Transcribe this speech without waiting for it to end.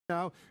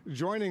Now,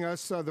 joining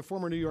us, the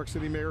former New York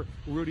City Mayor,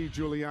 Rudy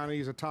Giuliani.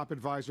 He's a top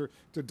advisor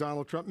to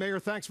Donald Trump. Mayor,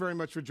 thanks very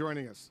much for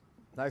joining us.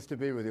 Nice to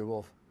be with you,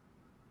 Wolf.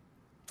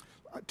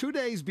 2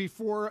 days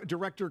before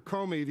Director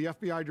Comey, the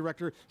FBI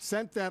director,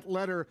 sent that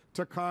letter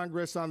to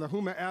Congress on the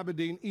Huma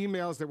Abedin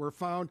emails that were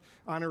found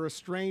on her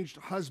estranged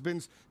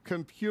husband's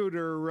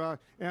computer,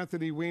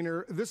 Anthony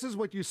Weiner, this is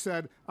what you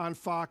said on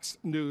Fox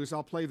News.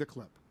 I'll play the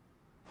clip.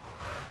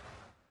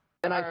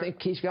 And I think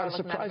he's got a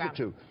surprise or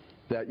two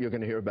that you're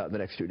going to hear about in the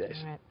next 2 days.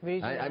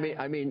 Right.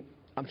 I mean,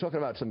 I'm talking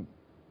about some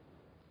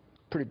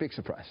pretty big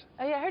surprise.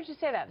 Oh, yeah, I heard you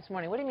say that this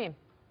morning. What do you mean?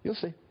 You'll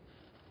see.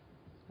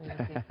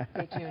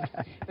 Stay tuned.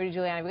 Rudy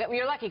Giuliani,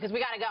 you're lucky because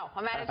we got to go.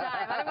 I'm out of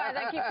time. Otherwise,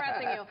 I keep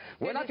pressing you.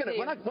 We're not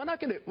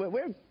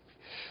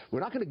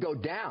going to go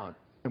down,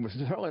 and we're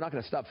certainly not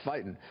going to stop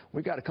fighting.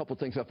 We've got a couple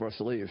things up our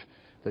sleeve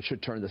that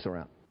should turn this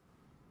around.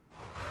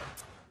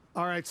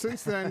 All right.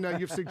 Since then,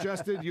 you've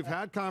suggested you've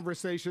had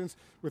conversations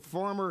with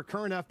former,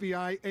 current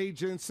FBI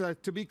agents.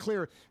 To be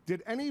clear,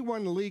 did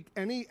anyone leak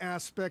any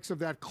aspects of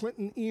that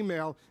Clinton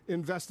email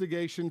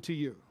investigation to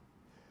you?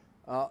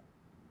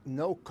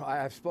 No,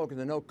 I've spoken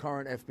to no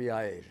current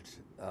FBI agents.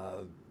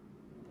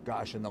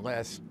 Gosh, in the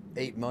last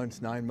 8 months,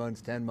 9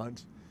 months, 10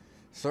 months.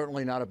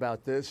 Certainly not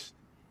about this.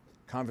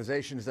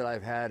 Conversations that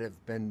I've had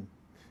have been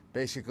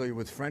basically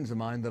with friends of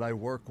mine that I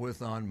work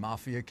with on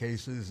mafia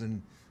cases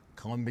and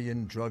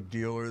Colombian drug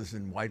dealers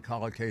and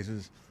white-collar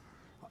cases.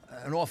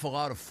 An awful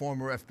lot of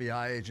former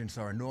FBI agents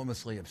are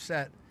enormously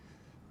upset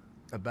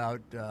about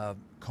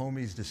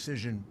Comey's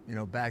decision,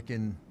 back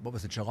in, what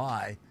was it,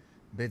 July.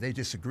 They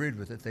disagreed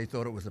with it. They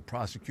thought it was a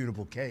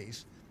prosecutable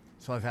case.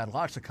 So I've had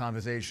lots of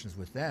conversations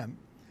with them,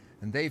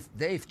 and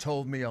they've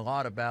told me a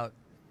lot about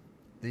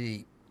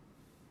the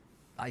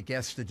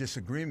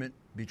disagreement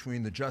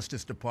between the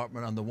Justice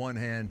Department on the one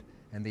hand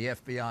and the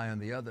FBI on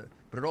the other.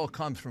 But it all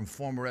comes from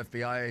former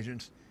FBI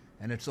agents,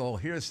 and it's all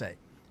hearsay.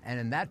 And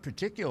in that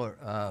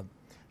particular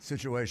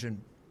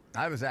situation,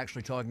 I was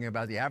actually talking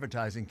about the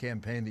advertising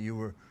campaign that you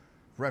were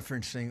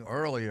referencing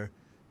earlier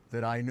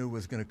that I knew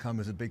was going to come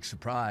as a big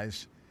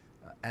surprise.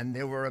 And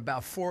there were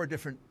about 4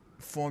 different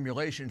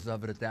formulations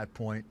of it at that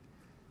point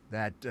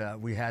that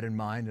we had in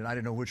mind, and I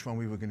didn't know which one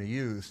we were going to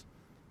use,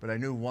 but I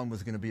knew one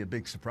was going to be a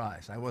big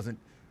surprise. I wasn't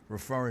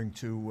referring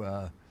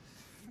to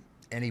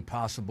any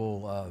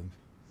possible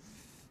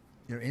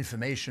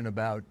information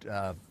about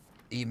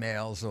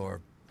emails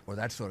or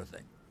that sort of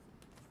thing.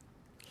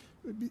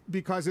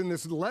 Because in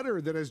this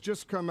letter that has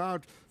just come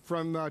out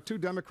from 2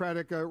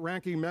 Democratic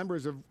ranking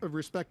members of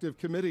respective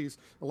committees,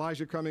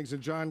 Elijah Cummings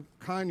and John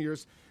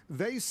Conyers,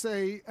 they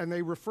say, and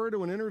they refer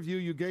to an interview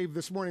you gave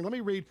this morning. Let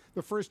me read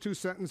the first 2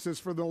 sentences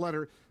for the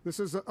letter. This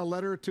is a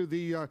letter to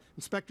the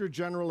Inspector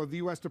General of the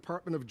U.S.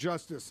 Department of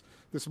Justice.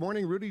 This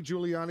morning, Rudy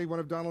Giuliani, one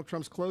of Donald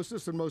Trump's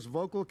closest and most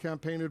vocal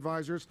campaign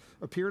advisors,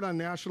 appeared on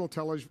national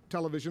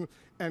television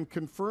and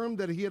confirmed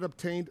that he had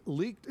obtained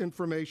leaked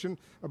information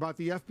about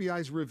the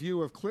FBI's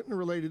review of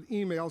Clinton-related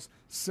emails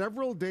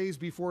several days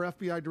before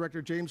FBI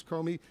Director James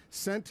Comey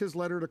sent his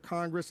letter to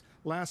Congress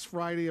last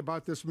Friday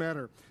about this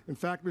matter. In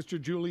fact, Mr.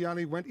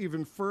 Giuliani went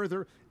even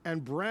further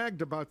and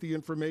bragged about the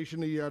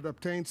information he had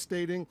obtained,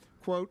 stating,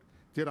 quote,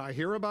 "Did I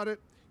hear about it?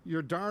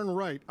 You're darn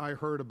right I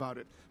heard about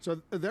it." So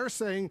they're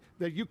saying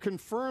that you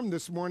confirmed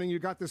this morning you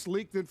got this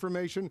leaked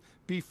information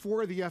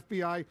before the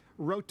FBI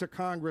wrote to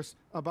Congress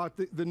about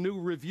the new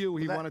review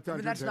he wanted to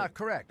undertake. That's not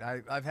correct.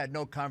 I've had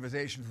no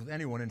conversations with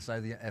anyone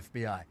inside the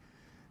FBI.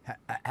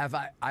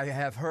 I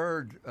have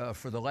heard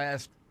for the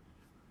last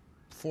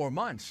 4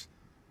 months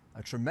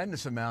a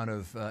tremendous amount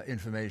of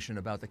information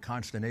about the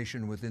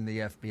consternation within the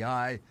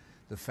FBI,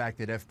 the fact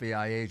that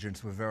FBI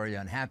agents were very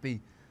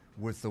unhappy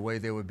with the way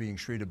they were being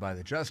treated by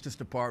the Justice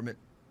Department.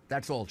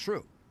 That's all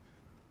true.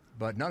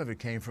 But none of it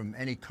came from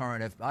any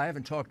current I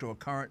haven't talked to a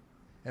current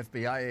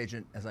FBI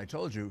agent, as I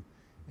told you,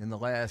 in the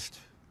last,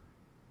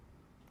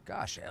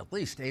 gosh, at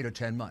least 8 or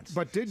 10 months.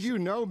 But did you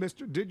know,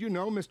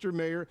 Mr.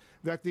 Mayor,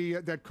 that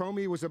that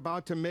Comey was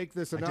about to make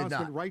this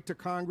announcement right to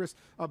Congress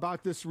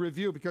about this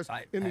review? Because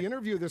in the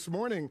interview this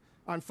morning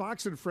on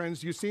Fox and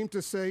Friends, you seemed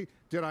to say,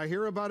 "Did I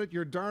hear about it?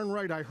 You're darn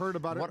right I heard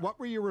about it." What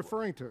were you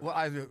referring to? Well,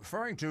 I was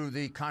referring to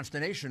the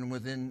consternation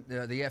within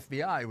the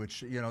FBI,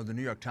 which the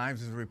New York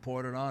Times has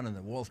reported on and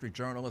the Wall Street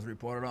Journal has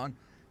reported on.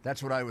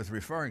 That's what I was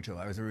referring to.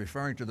 I was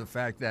referring to the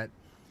fact that,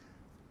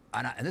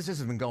 and this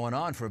has been going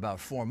on for about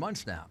 4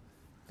 months now,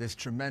 this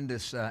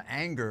tremendous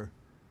anger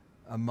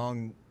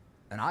among,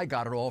 and I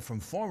got it all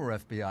from former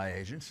FBI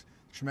agents,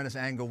 tremendous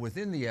anger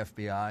within the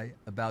FBI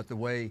about the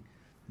way,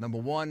 number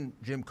one,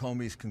 Jim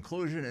Comey's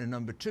conclusion, and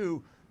number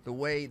 2, the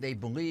way they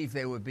believe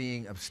they were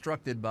being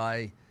obstructed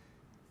by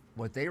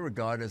what they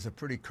regard as a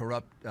pretty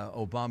corrupt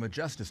Obama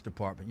Justice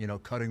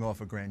Department, cutting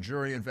off a grand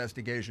jury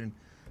investigation,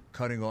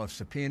 cutting off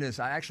subpoenas.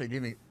 I actually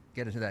didn't even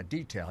get into that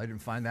detail. I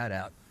didn't find that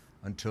out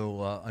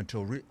until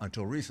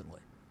recently.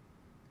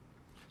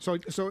 So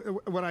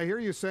what I hear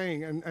you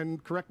saying,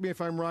 and correct me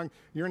if I'm wrong,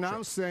 you're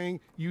now saying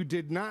you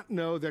did not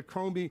know that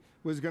Comey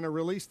was going to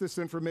release this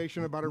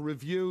information about a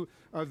review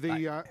of the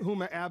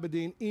Huma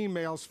Abedin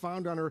emails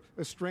found on her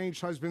estranged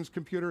husband's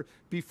computer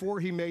before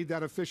he made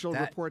that official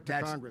report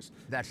to Congress.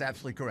 That's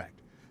absolutely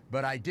correct.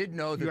 But I did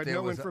know that you had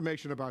no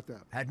information about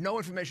that. Had no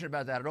information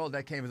about that at all.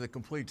 That came as a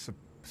complete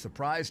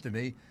surprise to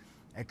me,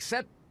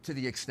 except to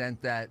the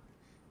extent that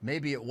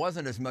maybe it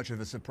wasn't as much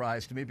of a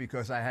surprise to me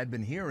because I had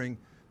been hearing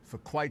for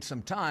quite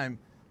some time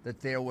that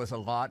there was a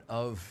lot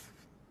of,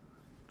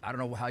 I don't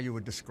know how you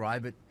would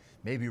describe it,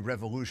 maybe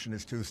revolution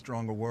is too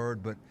strong a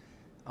word, but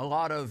a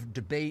lot of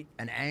debate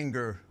and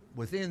anger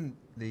within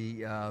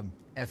the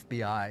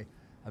FBI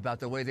about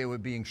the way they were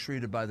being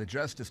treated by the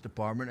Justice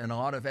Department, and a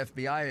lot of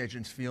FBI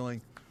agents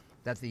feeling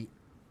that the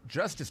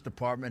Justice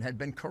Department had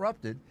been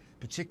corrupted,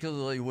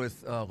 particularly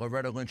with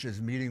Loretta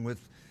Lynch's meeting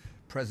with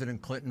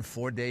President Clinton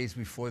 4 days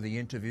before the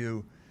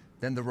interview,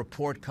 then the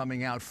report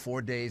coming out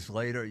 4 days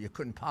later. You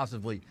couldn't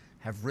possibly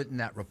have written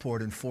that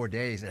report in 4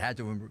 days. It had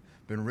to have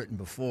been written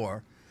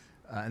before,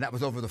 and that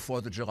was over the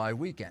 4th of July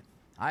weekend.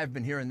 I've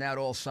been hearing that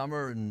all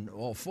summer and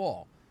all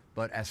fall.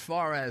 But as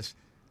far as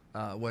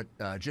what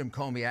Jim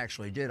Comey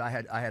actually did, I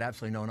had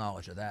absolutely no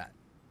knowledge of that.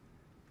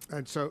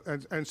 And so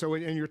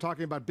you're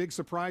talking about big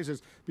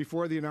surprises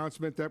before the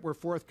announcement that were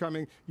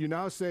forthcoming. You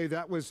now say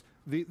that was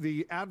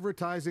the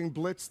advertising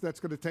blitz that's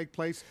going to take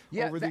place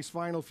over these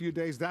final few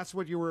days. That's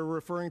what you were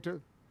referring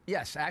to?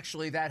 Yes,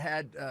 actually, that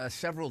had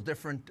several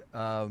different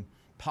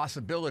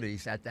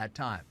possibilities at that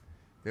time.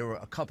 There were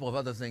a couple of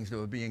other things that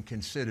were being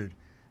considered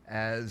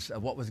as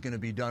what was going to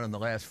be done in the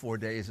last 4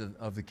 days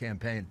of the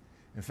campaign.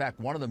 In fact,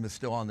 one of them is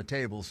still on the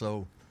table,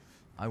 so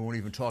I won't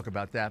even talk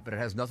about that, but it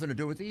has nothing to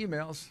do with the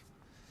emails.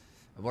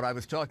 What I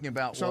was talking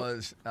about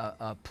was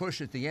a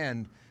push at the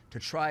end to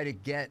try to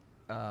get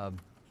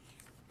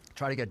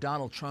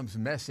Donald Trump's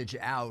message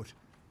out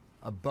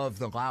above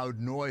the loud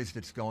noise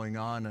that's going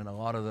on and a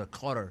lot of the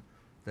clutter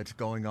that's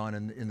going on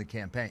in the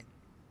campaign.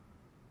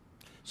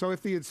 So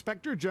if the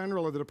Inspector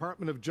General of the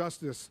Department of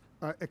Justice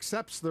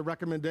accepts the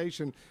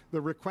recommendation,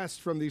 the request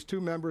from these two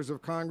members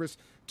of Congress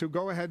to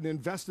go ahead and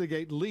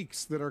investigate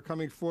leaks that are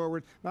coming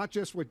forward, not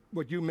just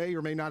what you may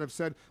or may not have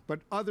said,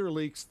 but other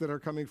leaks that are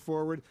coming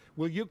forward,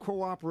 will you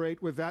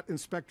cooperate with that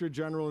Inspector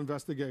General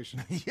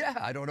investigation? Yeah,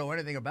 I don't know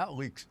anything about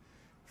leaks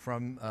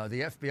from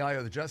the FBI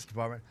or the Justice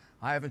Department.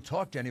 I haven't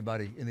talked to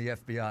anybody in the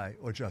FBI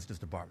or Justice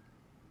Department.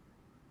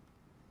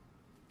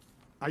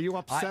 Are you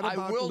upset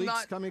about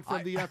leaks coming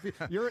from the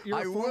FBI? You're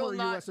a former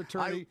U.S.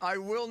 attorney. I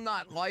will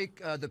not,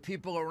 like the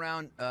people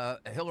around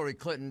Hillary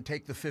Clinton,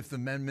 take the Fifth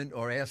Amendment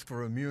or ask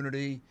for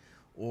immunity,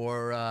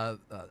 or I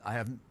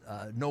have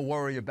no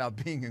worry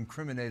about being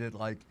incriminated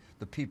like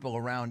the people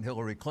around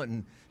Hillary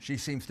Clinton. She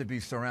seems to be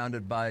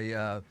surrounded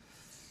by,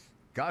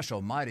 gosh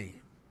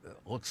almighty,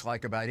 looks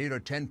like about 8 or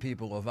 10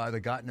 people who have either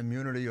gotten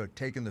immunity or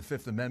taken the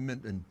Fifth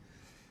Amendment. And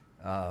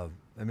I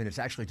mean, it's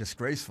actually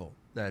disgraceful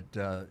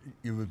that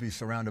you would be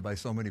surrounded by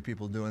so many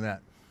people doing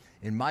that.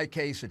 In my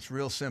case, it's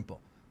real simple.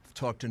 I've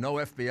talked to no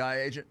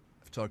FBI agent.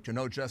 I've talked to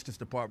no Justice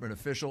Department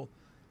official.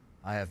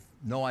 I have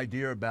no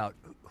idea about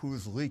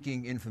who's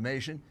leaking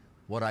information.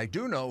 What I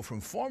do know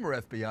from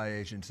former FBI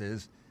agents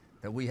is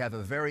that we have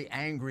a very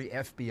angry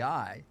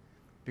FBI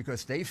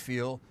because they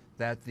feel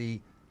that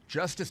the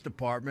Justice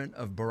Department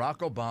of Barack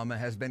Obama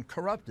has been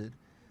corrupted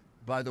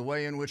by the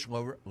way in which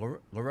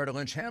Loretta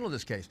Lynch handled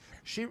this case.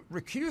 She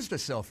recused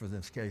herself from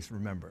this case,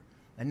 remember,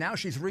 and now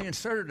she's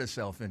reinserted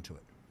herself into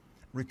it.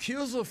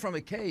 Recusal from a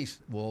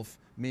case, Wolf,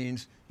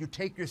 means you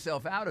take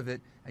yourself out of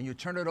it and you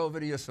turn it over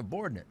to your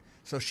subordinate.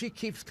 So she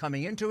keeps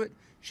coming into it.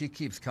 She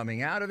keeps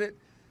coming out of it.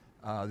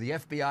 The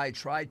FBI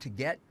tried to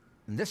get,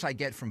 and this I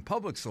get from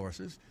public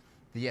sources,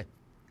 the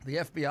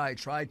FBI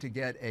tried to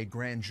get a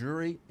grand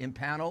jury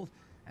impaneled,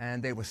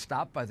 and they were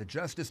stopped by the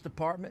Justice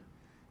Department.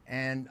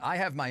 And I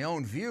have my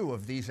own view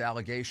of these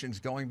allegations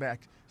going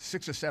back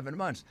 6 or 7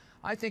 months.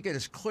 I think it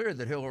is clear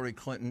that Hillary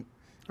Clinton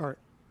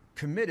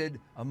committed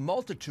a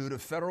multitude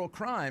of federal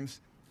crimes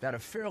that are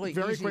fairly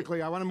Very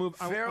quickly, I want to move.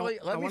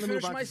 Let me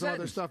finish my sentence.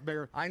 Other stuff,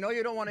 Mayor. I know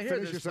you don't want to hear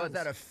this, but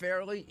that are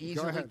fairly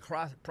easily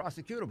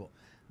prosecutable.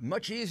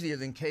 Much easier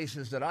than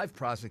cases that I've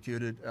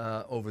prosecuted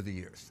over the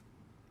years.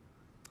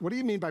 What do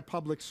you mean by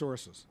public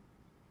sources?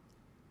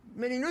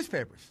 Many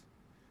newspapers.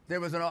 There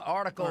was an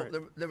article.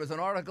 There was an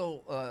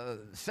article.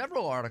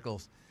 Several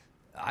articles.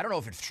 I don't know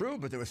if it's true,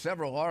 but there were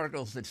several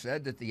articles that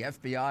said that the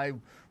FBI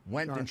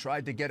went and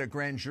tried to get a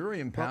grand jury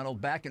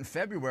impaneled back in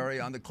February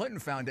on the Clinton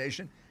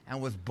Foundation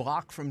and was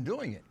blocked from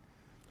doing it.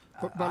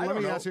 But let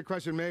me ask you a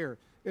question, Mayor.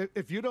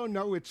 If you don't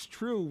know it's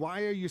true,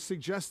 why are you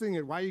suggesting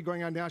it? Why are you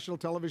going on national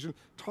television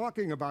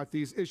talking about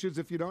these issues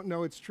if you don't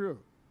know it's true?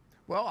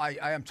 Well, I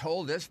am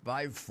told this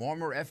by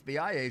former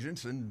FBI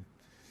agents, and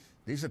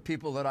these are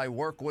people that I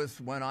work with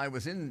when I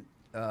was in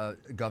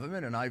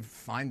government, and I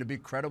find to be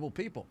credible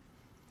people.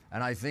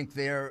 And I think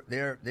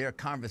their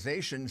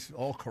conversations,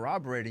 all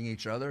corroborating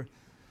each other,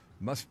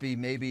 must be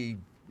maybe,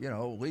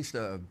 at least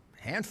a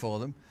handful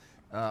of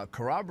them,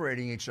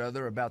 corroborating each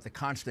other about the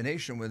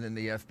consternation within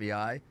the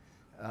FBI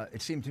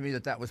it seemed to me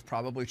that that was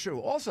probably true.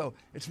 Also,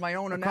 it's my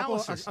own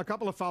analysis. A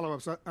couple of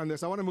follow-ups on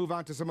this. I want to move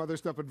on to some other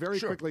stuff, but very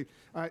quickly,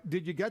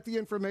 did you get the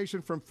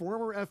information from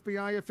former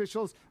FBI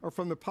officials or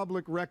from the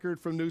public record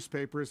from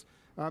newspapers?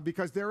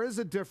 Because there is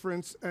a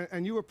difference,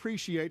 and you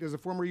appreciate, as a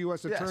former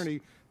U.S.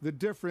 attorney, the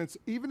difference.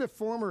 Even if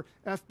former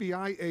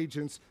FBI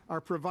agents are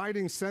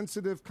providing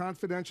sensitive,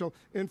 confidential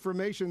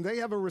information, they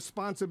have a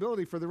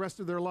responsibility for the rest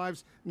of their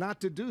lives not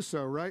to do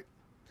so, right?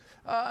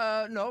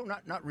 No,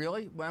 not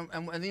really.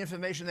 And the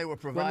information they were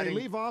providing. When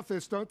they leave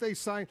office, don't they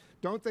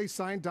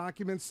sign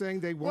documents saying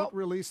they won't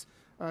release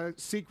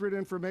secret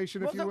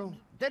information, if you will?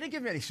 They didn't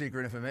give me any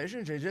secret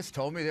information. They just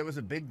told me there was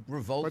a big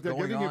revolt going on.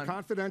 But they're giving you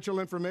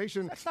confidential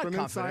information from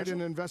inside an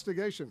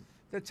investigation.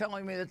 They're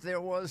telling me that there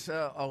was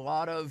a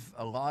lot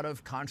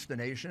of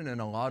consternation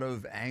and a lot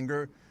of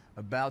anger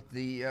about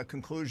the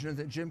conclusion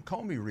that Jim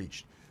Comey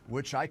reached,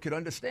 which I could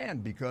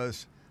understand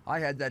because I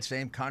had that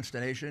same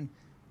consternation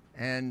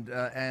and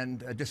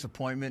a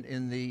disappointment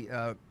in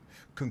the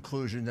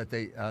conclusion that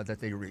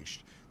they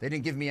reached. They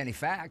didn't give me any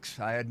facts.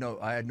 I had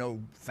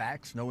no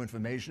facts, no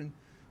information,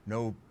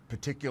 no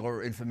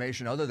particular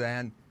information other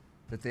than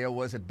that there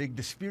was a big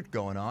dispute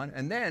going on.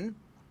 And then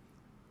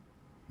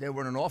there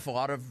were an awful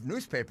lot of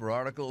newspaper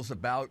articles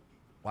about,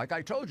 like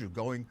I told you,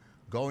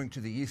 going to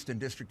the Eastern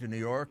District of New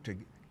York to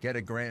get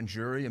a grand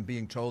jury and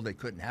being told they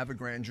couldn't have a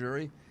grand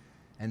jury.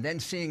 And then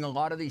seeing a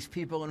lot of these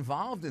people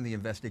involved in the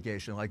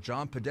investigation, like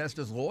John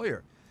Podesta's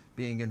lawyer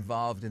being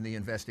involved in the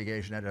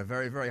investigation at a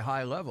very, very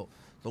high level.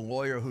 The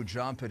lawyer who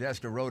John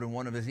Podesta wrote in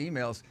one of his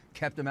emails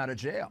kept him out of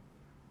jail.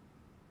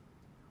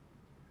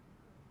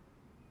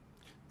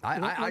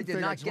 I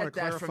did not get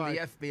that from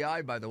the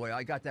FBI, by the way.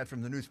 I got that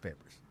from the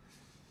newspapers.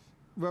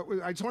 Well,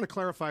 I just want to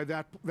clarify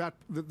that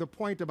the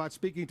point about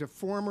speaking to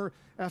former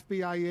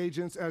FBI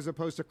agents as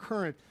opposed to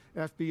current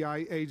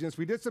FBI agents.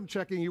 We did some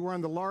checking. You were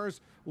on the Lars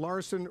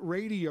Larson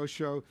radio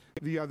show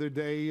the other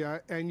day,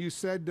 and you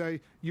said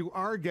you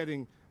are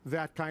getting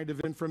that kind of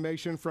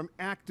information from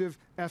active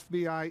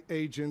FBI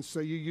agents.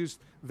 So you used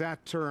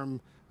that term.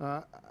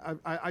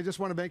 I just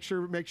want to make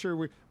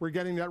sure we're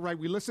getting that right.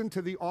 We listened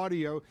to the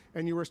audio,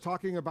 and you were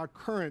talking about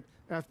current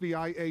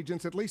FBI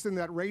agents, at least in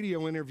that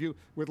radio interview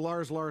with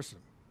Lars Larson.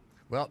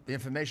 Well, the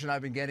information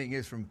I've been getting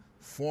is from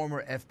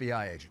former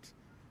FBI agents.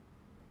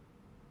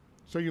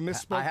 So you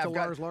misspoke to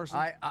Lars Larson?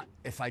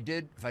 If I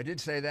did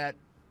say that,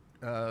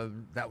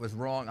 that was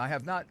wrong. I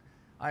have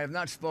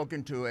not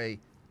spoken to a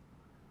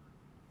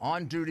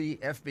on-duty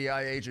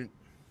FBI agent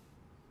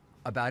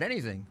about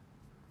anything,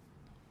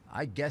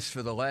 I guess,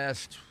 for the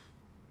last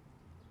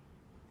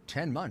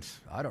 10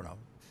 months. I don't know.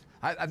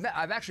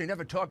 I've actually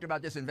never talked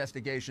about this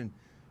investigation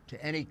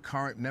to any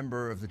current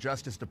member of the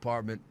Justice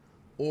Department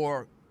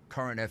or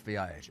current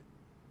FBI agent.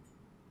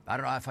 I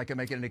don't know if I can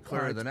make it any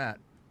clearer than that.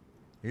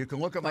 You can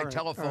look at my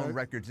telephone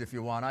records if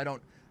you want. I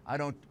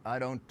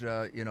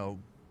don't you know,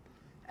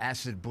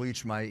 acid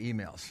bleach my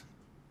emails.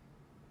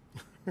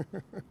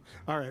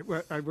 All right.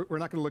 Well, we're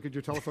not going to look at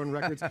your telephone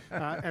records,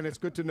 and it's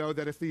good to know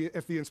that if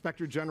the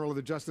Inspector General of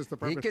the Justice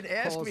Department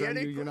calls on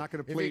you, you're not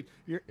going to plead.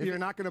 You're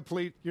not going to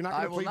plead. You're not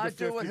going to plead the fifth.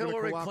 You're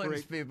going to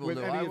cooperate with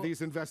any of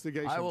these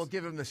investigations. I will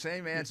give him the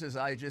same answers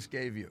I just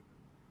gave you.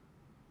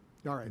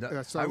 All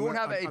right. So I won't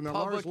have a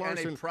public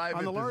and a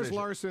private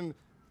position.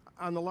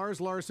 On the Lars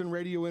Larson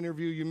radio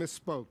interview, you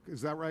misspoke.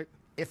 Is that right?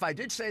 If I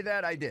did say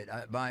that, I did.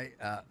 I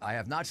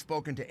have not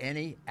spoken to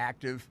any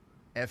active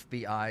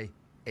FBI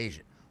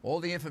agent. All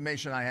the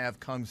information I have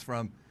comes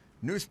from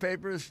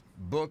newspapers,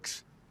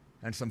 books,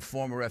 and some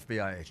former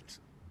FBI agents.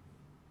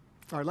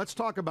 All right, let's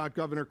talk about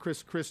Governor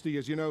Chris Christie.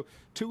 As you know,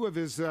 two of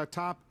his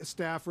top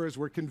staffers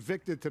were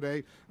convicted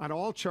today on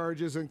all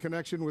charges in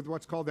connection with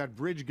what's called that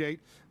Bridgegate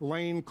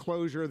lane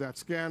closure, that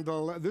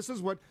scandal. This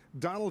is what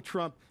Donald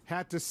Trump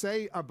had to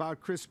say about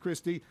Chris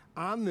Christie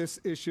on this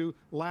issue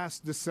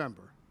last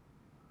December.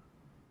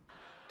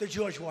 The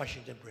George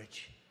Washington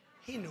Bridge.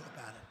 He knew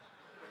about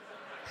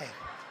it. Hey,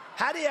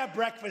 how do you have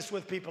breakfast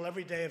with people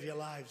every day of your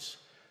lives?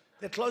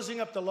 They're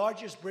closing up the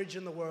largest bridge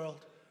in the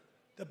world,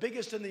 the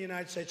biggest in the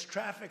United States,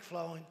 traffic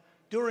flowing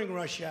during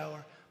rush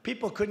hour.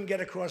 People couldn't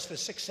get across for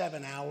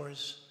 6-7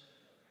 hours.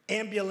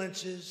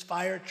 Ambulances,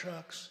 fire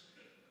trucks.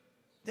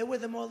 They're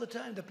with them all the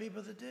time, the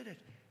people that did it.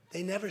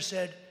 They never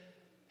said,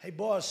 hey,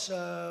 boss,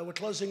 we're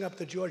closing up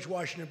the George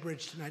Washington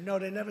Bridge tonight. No,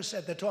 they never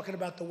said. They're talking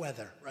about the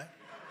weather, right?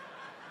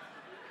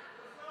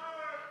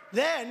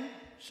 Then,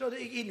 so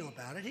he knew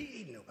about it.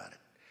 He knew about it.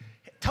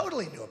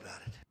 Totally knew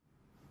about it.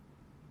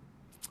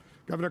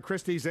 Governor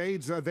Christie's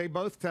aides, they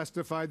both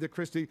testified that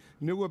Christie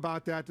knew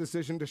about that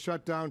decision to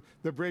shut down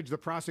the bridge. The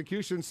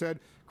prosecution said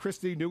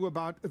Christie knew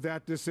about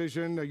that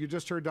decision. You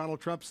just heard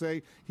Donald Trump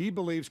say he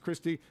believes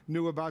Christie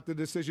knew about the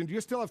decision. Do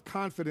you still have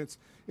confidence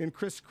in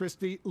Chris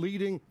Christie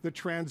leading the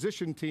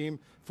transition team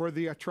for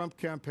the Trump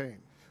campaign?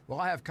 Well,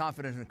 I have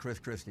confidence in Chris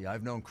Christie.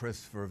 I've known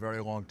Chris for a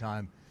very long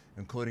time,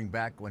 including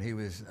back when he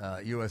was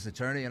U.S.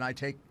 Attorney, and I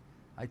take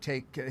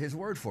his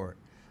word for it.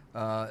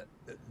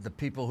 The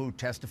people who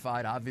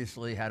testified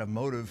obviously had a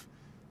motive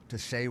to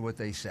say what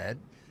they said.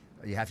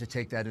 You have to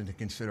take that into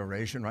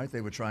consideration, right?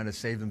 They were trying to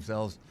save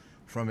themselves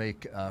from a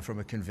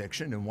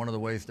conviction, and one of the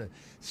ways to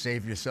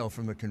save yourself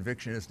from a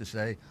conviction is to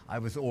say, I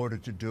was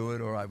ordered to do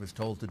it or I was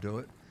told to do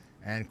it.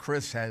 And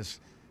Chris has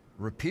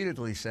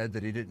repeatedly said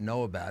that he didn't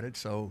know about it,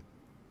 so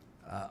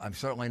I'm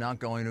certainly not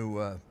going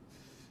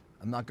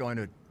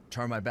to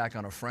turn my back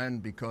on a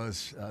friend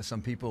because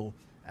some people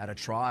at a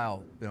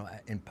trial,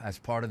 as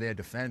part of their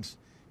defense,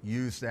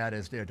 use that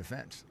as their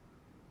defense.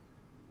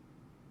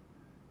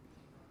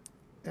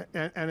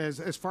 And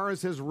as far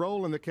as his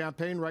role in the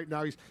campaign right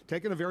now, he's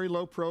taken a very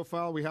low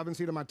profile. We haven't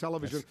seen him on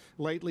television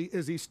lately.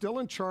 Is he still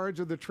in charge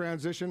of the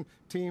transition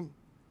team?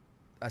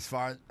 As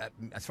far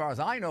as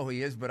I know,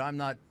 he is, but I'm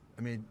not.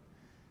 I mean,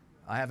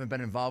 I haven't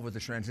been involved with the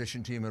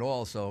transition team at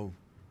all, so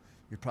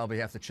you probably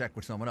have to check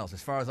with someone else.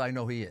 As far as I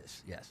know, he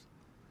is. Yes,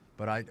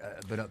 but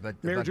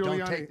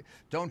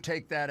don't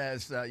take that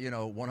as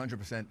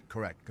 100%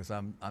 correct, because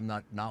I'm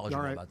not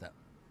knowledgeable about that.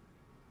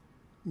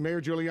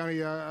 Mayor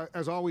Giuliani,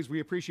 as always, we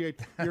appreciate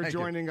your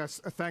joining us.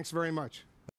 Thanks very much.